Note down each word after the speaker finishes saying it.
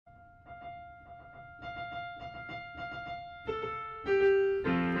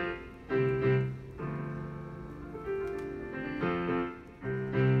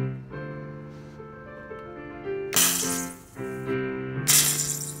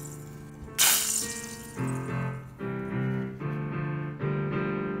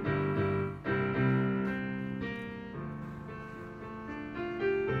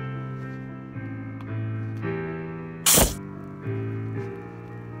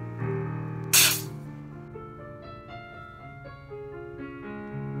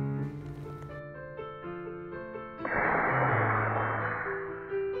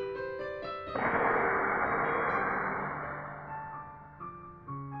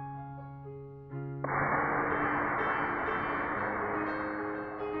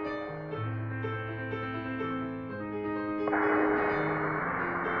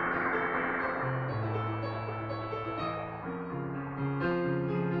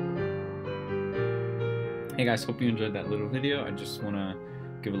Hey guys, hope you enjoyed that little video. I just want to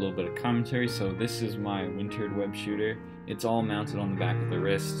give a little bit of commentary. So this is my wintered web shooter. It's all mounted on the back of the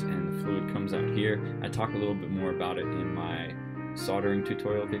wrist and the fluid comes out here. I talk a little bit more about it in my soldering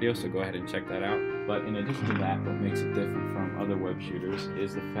tutorial video, so go ahead and check that out. But in addition to that, what makes it different from other web shooters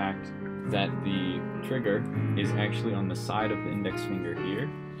is the fact that the trigger is actually on the side of the index finger here,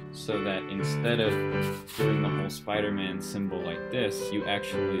 so that instead of doing the whole Spider-Man symbol like this, you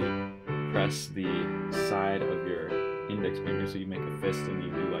actually press the side of your index finger, so you make a fist and you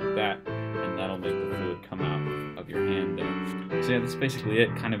do like that, and that'll make the fluid come out of your hand there. So yeah, that's basically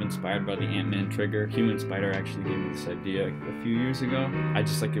it, kind of inspired by the Ant-Man trigger. Human Spider actually gave me this idea a few years ago. I'd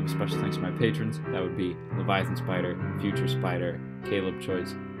just like to give a special thanks to my patrons. That would be Leviathan Spider, Future Spider, Caleb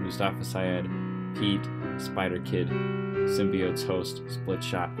Choice, Mustafa Syed, Pete, Spider Kid, Symbiote's host, Split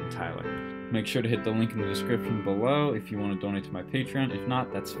Shot, and Tyler. Make sure to hit the link in the description below if you want to donate to my Patreon. If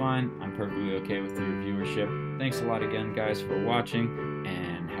not, that's fine. I'm perfectly okay with your viewership. Thanks a lot again, guys, for watching,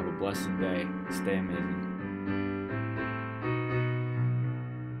 and have a blessed day. Stay amazing.